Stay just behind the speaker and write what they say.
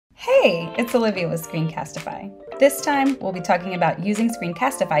Hey, it's Olivia with Screencastify. This time, we'll be talking about using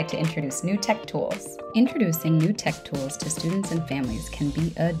Screencastify to introduce new tech tools. Introducing new tech tools to students and families can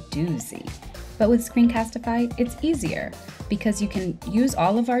be a doozy. But with Screencastify, it's easier because you can use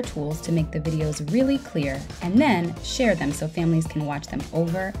all of our tools to make the videos really clear and then share them so families can watch them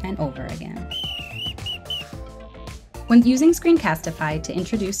over and over again. When using Screencastify to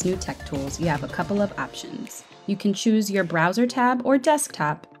introduce new tech tools, you have a couple of options. You can choose your browser tab or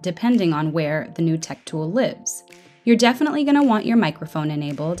desktop depending on where the new tech tool lives. You're definitely going to want your microphone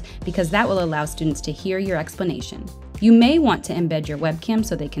enabled because that will allow students to hear your explanation. You may want to embed your webcam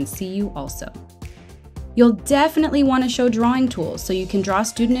so they can see you also. You'll definitely want to show drawing tools so you can draw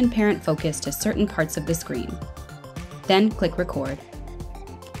student and parent focus to certain parts of the screen. Then click Record.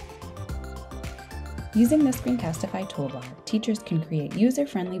 Using the Screencastify toolbar, teachers can create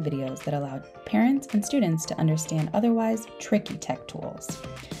user-friendly videos that allow parents and students to understand otherwise tricky tech tools.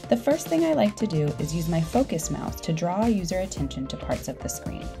 The first thing I like to do is use my focus mouse to draw user attention to parts of the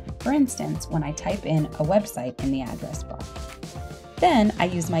screen. For instance, when I type in a website in the address bar. Then I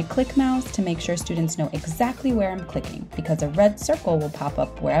use my click mouse to make sure students know exactly where I'm clicking because a red circle will pop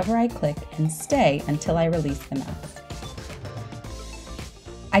up wherever I click and stay until I release the mouse.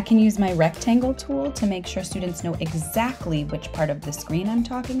 I can use my rectangle tool to make sure students know exactly which part of the screen I'm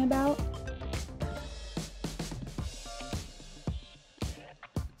talking about.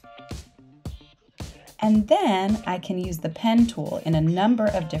 And then I can use the pen tool in a number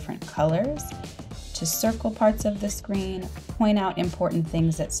of different colors to circle parts of the screen, point out important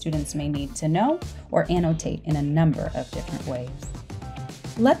things that students may need to know, or annotate in a number of different ways.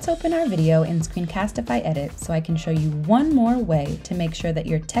 Let's open our video in Screencastify Edit so I can show you one more way to make sure that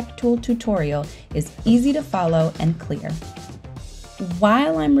your tech tool tutorial is easy to follow and clear.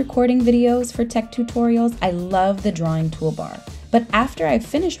 While I'm recording videos for tech tutorials, I love the drawing toolbar. But after I've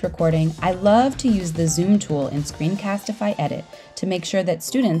finished recording, I love to use the zoom tool in Screencastify Edit to make sure that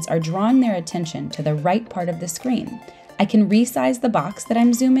students are drawing their attention to the right part of the screen. I can resize the box that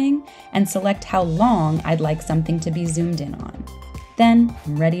I'm zooming and select how long I'd like something to be zoomed in on. Then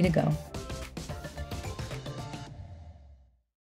I'm ready to go.